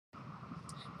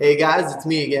Hey guys, it's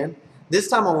me again. This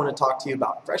time I want to talk to you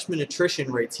about freshman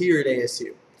attrition rates here at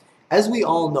ASU. As we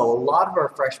all know, a lot of our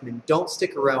freshmen don't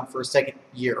stick around for a second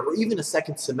year or even a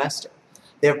second semester.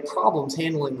 They have problems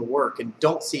handling the work and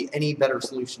don't see any better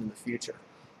solution in the future.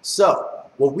 So,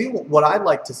 what I'd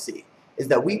like to see is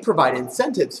that we provide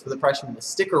incentives for the freshmen to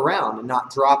stick around and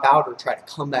not drop out or try to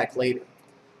come back later.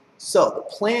 So, the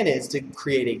plan is to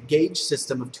create a gauge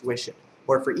system of tuition,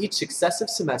 where for each successive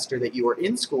semester that you are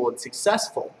in school and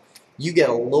successful, you get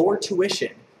a lower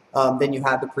tuition than you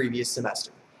had the previous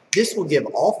semester. This will give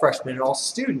all freshmen and all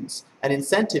students an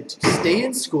incentive to stay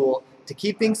in school, to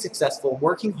keep being successful,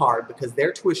 working hard, because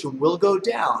their tuition will go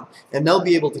down and they'll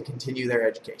be able to continue their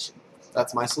education.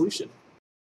 That's my solution.